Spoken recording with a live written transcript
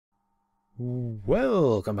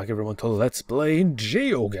Welcome back everyone to Let's Play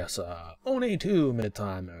Geoguessr on a 2-minute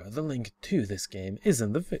timer. The link to this game is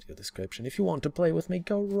in the video description. If you want to play with me,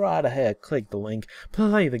 go right ahead, click the link,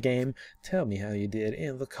 play the game, tell me how you did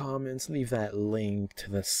in the comments, leave that link to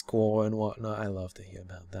the score and whatnot. I love to hear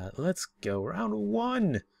about that. Let's go, round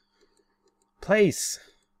 1. Place.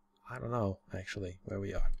 I don't know, actually, where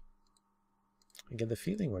we are. I get the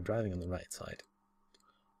feeling we're driving on the right side.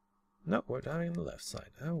 No, we're driving on the left side.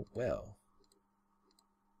 Oh, well.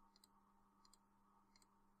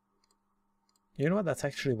 You know what? That's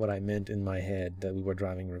actually what I meant in my head, that we were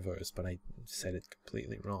driving reverse, but I said it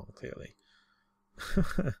completely wrong, clearly.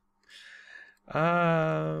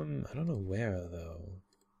 I don't know where, though.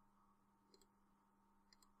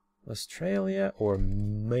 Australia or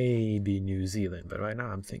maybe New Zealand, but right now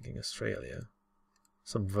I'm thinking Australia.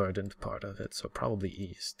 Some verdant part of it, so probably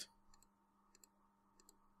east.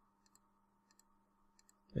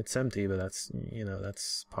 It's empty, but that's, you know,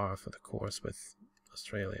 that's par for the course with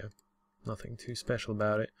Australia. Nothing too special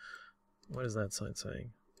about it. What is that sign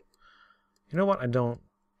saying? You know what? I don't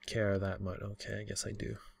care that much. Okay, I guess I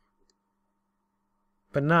do.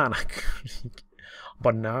 Banana Creek.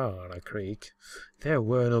 Banana Creek. There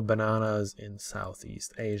were no bananas in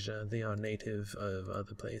Southeast Asia. They are native of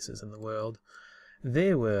other places in the world.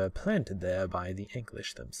 They were planted there by the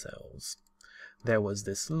English themselves. There was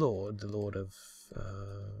this lord, the Lord of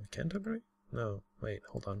Canterbury? No, wait,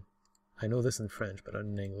 hold on. I know this in French, but not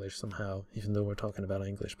in English somehow, even though we're talking about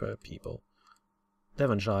English people.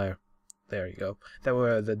 Devonshire. There you go. There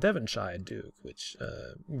were the Devonshire Duke, which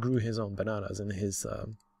grew his own bananas in his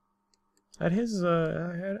at his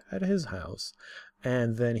house,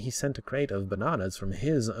 and then he sent a crate of bananas from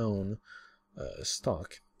his own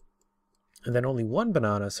stock. And then only one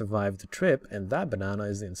banana survived the trip, and that banana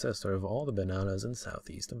is the ancestor of all the bananas in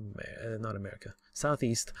Southeast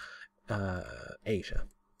Southeast Asia.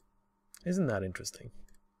 Isn't that interesting?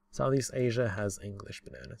 Southeast Asia has English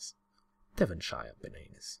bananas. Devonshire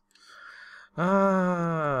bananas.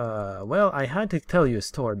 Well, I had to tell you a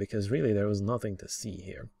story because really there was nothing to see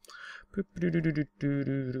here.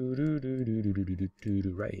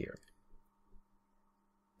 Right here.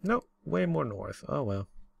 Nope, way more north. Oh well.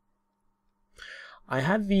 I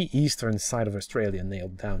had the eastern side of Australia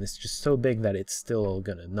nailed down. It's just so big that it's still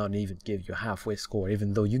gonna not even give you a halfway score,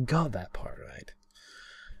 even though you got that part right.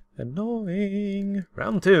 Annoying.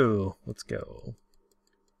 Round 2. Let's go.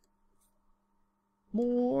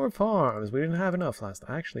 More farms. We didn't have enough last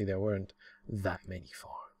time. Actually, there weren't that many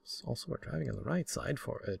farms. Also, we're driving on the right side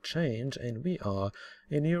for a change, and we are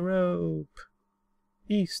in Europe.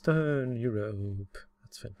 Eastern Europe.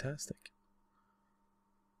 That's fantastic.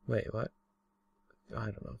 Wait, what? I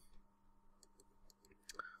don't know.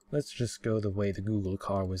 Let's just go the way the Google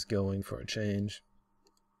car was going for a change.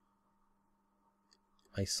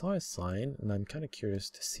 I saw a sign, and I'm kind of curious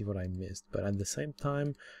to see what I missed, but at the same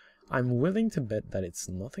time, I'm willing to bet that it's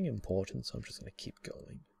nothing important, so I'm just going to keep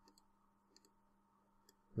going.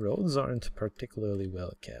 Roads aren't particularly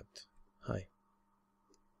well kept. Hi.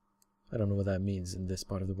 I don't know what that means in this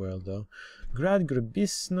part of the world, though. Grad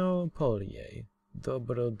Grubisno Polje.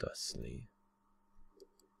 Dobrodosli.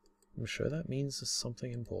 I'm sure that means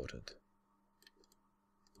something important.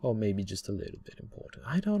 Or maybe just a little bit important.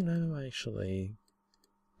 I don't know, actually.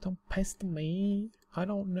 Don't pester me. I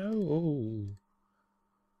don't know.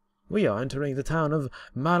 We are entering the town of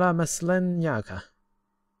Malamaslenyaka.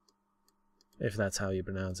 If that's how you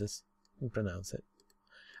pronounce it.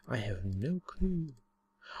 I have no clue.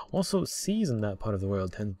 Also, C's in that part of the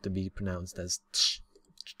world tend to be pronounced as ch,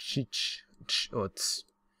 ch, ch, or ts.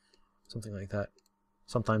 Something like that.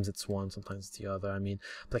 Sometimes it's one, sometimes it's the other. I mean,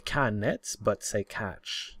 the canets, but say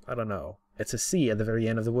catch. I don't know. It's a C at the very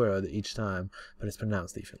end of the word each time, but it's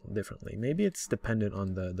pronounced differently. Maybe it's dependent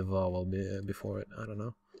on the vowel before it. I don't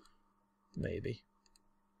know. Maybe.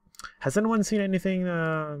 Has anyone seen anything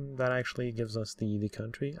that actually gives us the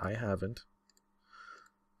country? I haven't.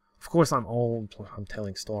 Of course, I'm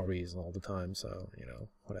telling stories all the time, so, you know,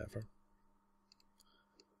 whatever.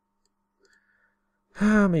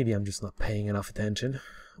 Maybe I'm just not paying enough attention,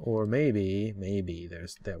 or maybe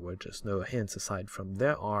there were just no hints aside from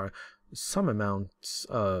there are some amounts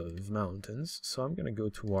of mountains, so I'm gonna go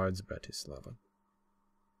towards Bratislava.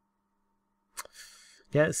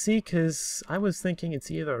 Yeah, see, because I was thinking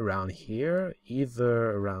it's either around here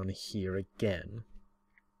again.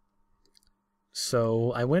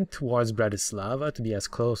 So I went towards Bratislava to be as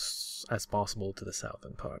close as possible to the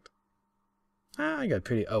southern part. I got a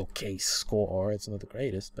pretty okay score. It's not the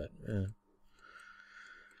greatest, but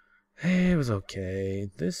It was okay.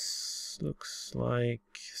 This looks like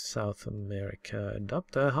South America.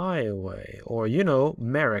 Adopt a highway. Or, you know,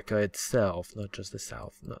 America itself, not just the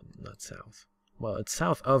South. Not South. Well, it's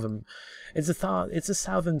south of it's the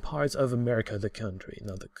southern parts of America, the country,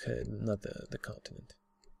 not the continent.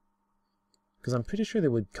 Because I'm pretty sure they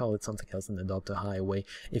would call it something else than adopt a highway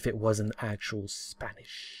if it was an actual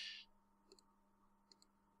Spanish.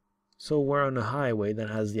 So we're on a highway that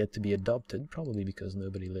has yet to be adopted, probably because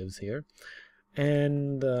nobody lives here.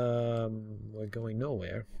 And we're going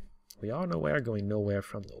nowhere. We are nowhere, going nowhere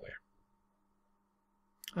from nowhere.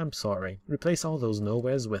 I'm sorry. Replace all those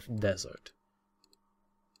nowheres with desert.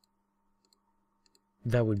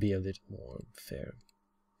 That would be a little more fair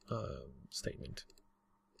statement.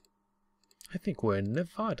 I think we're in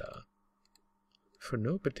Nevada. For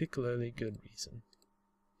no particularly good reason.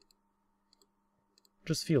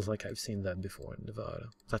 Just feels like I've seen that before in Nevada.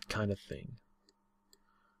 That kind of thing.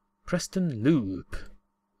 Preston Loop.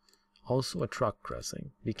 Also a truck crossing.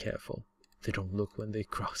 Be careful. They don't look when they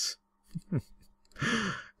cross.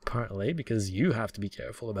 Partly because you have to be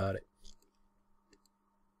careful about it.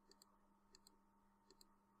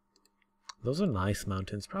 Those are nice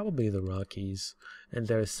mountains. Probably the Rockies. And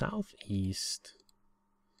they're southeast.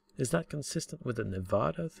 Is that consistent with the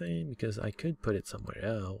Nevada thing? Because I could put it somewhere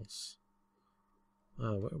else.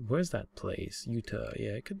 Where's that place? Utah.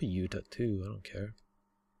 Yeah, it could be Utah too. I don't care.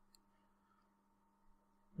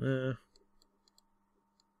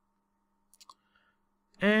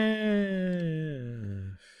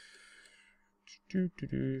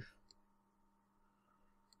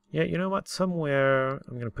 Yeah, you know what? Somewhere,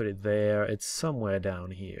 I'm gonna put it there. It's somewhere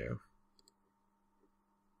down here.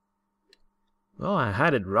 Oh, I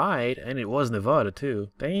had it right, and it was Nevada too.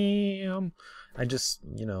 Damn. I just,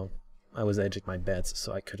 you know, I was edging my bets,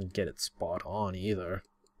 so I couldn't get it spot on either.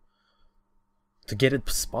 To get it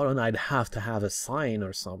spot on, I'd have to have a sign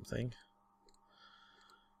or something.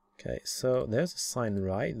 Okay, so there's a sign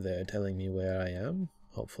right there telling me where I am,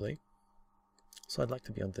 hopefully. So I'd like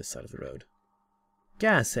to be on this side of the road.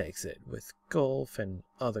 Gas exit with golf and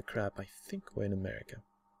other crap. I think we're in America.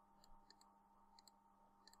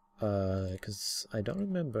 Because I don't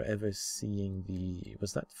remember ever seeing the...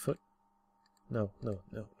 Was that foot? No,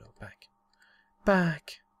 back.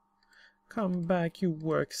 Back! Come back, you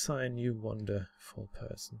work sign, you wonderful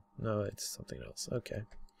person. No, it's something else. Okay.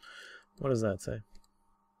 What does that say?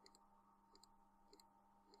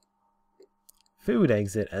 Food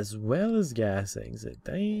exit as well as gas exit.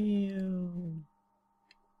 Damn.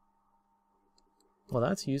 Well,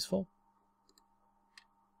 that's useful.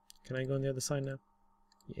 Can I go on the other side now?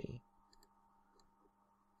 Yay.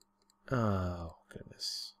 Oh,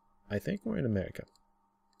 goodness. I think we're in America.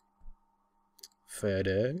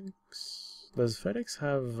 FedEx. Does FedEx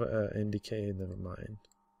have indicated? Never mind.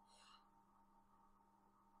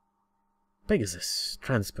 Pegasus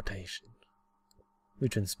Transportation. We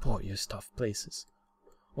transport your stuff places.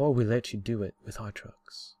 Or we let you do it with our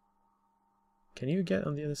trucks. Can you get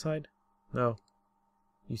on the other side? No.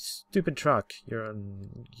 You stupid truck. You're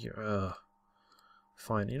on... You're...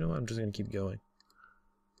 Fine. You know what? I'm just gonna keep going.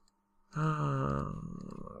 I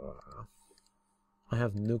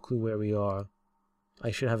have no clue where we are. I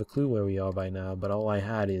should have a clue where we are by now, but all I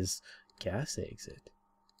had is gas exit.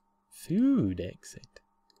 Food exit.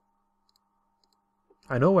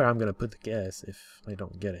 I know where I'm gonna put the gas if I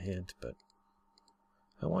don't get a hint, but...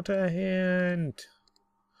 I want a hint!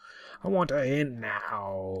 I want a hint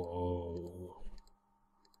now!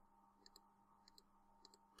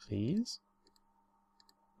 Please?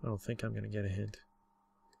 I don't think I'm gonna get a hint.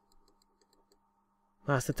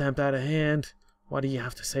 Last attempt at a hint. What do you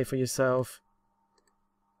have to say for yourself?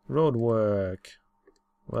 Road work.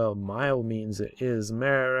 Well, mile means it is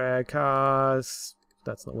Americas.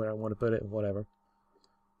 That's not where I want to put it. Whatever.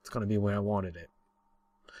 It's gonna be where I wanted it.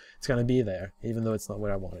 It's gonna be there, even though it's not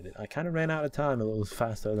where I wanted it. I kind of ran out of time a little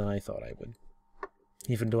faster than I thought I would.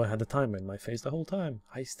 Even though I had the timer in my face the whole time,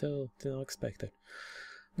 I still did not expect it.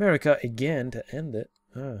 America again to end it.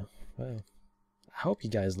 Oh, well. I hope you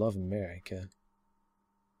guys love America.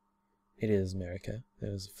 It is America.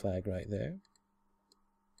 There's a flag right there.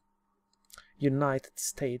 United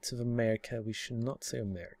States of America. We should not say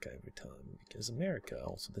America every time, because America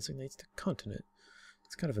also designates the continent.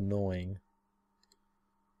 It's kind of annoying.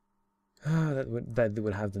 That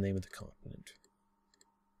would have the name of the continent.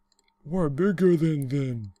 We're bigger than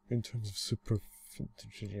them in terms of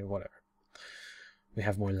superficie, whatever. We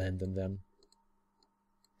have more land than them.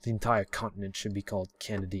 The entire continent should be called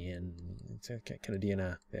Canadian.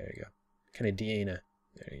 Canadiana. There you go. Canadiana.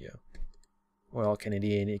 There you go. We're all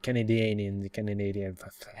Canadian. I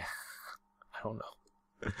don't know.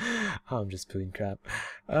 I'm just putting crap.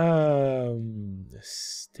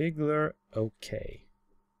 Stigler, okay.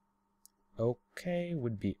 Okay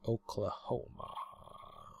would be Oklahoma.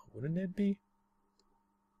 Wouldn't it be?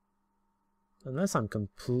 Unless I'm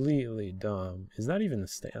completely dumb. Is that even a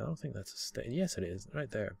state? I don't think that's a state. Yes, it is.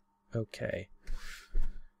 Right there. Okay.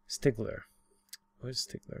 Stigler. Where's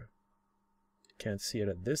Stigler? Can't see it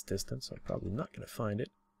at this distance, so I'm probably not going to find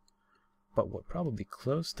it. But we're probably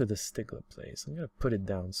close to the Stigler place. I'm going to put it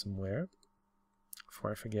down somewhere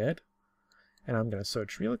before I forget. And I'm going to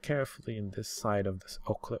search real carefully in this side of this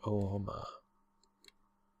Oklahoma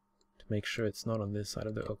to make sure it's not on this side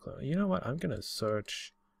of the Oklahoma. You know what? I'm going to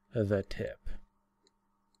search the tip.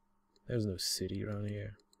 There's no city around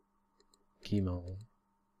here. Kimon.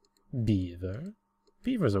 Beaver.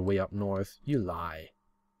 Beavers are way up north. You lie.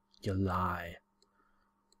 You lie.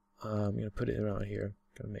 I'm going to put it around here.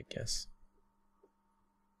 Gonna make guess.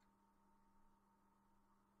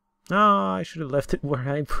 Ah, I should have left it where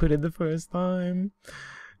I put it the first time.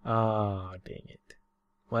 Ah, dang it.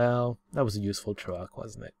 Well, that was a useful truck,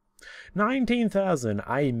 wasn't it? 19,000.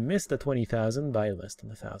 I missed the 20,000 by less than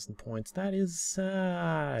 1,000 points. That is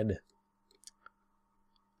sad.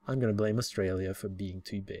 I'm gonna blame Australia for being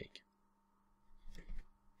too big.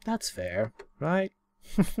 That's fair, right?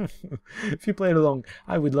 If you played along,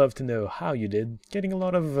 I would love to know how you did. Getting a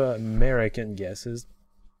lot of American guesses.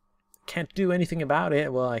 Can't do anything about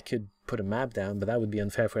it. Well, I could put a map down, but that would be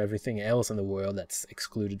unfair for everything else in the world that's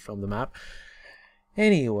excluded from the map.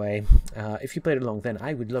 Anyway, if you played along then,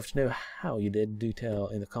 I would love to know how you did. Do tell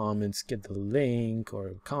in the comments, get the link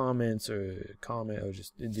or comments or comment or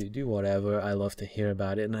just do whatever. I love to hear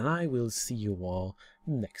about it, and I will see you all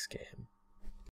next game.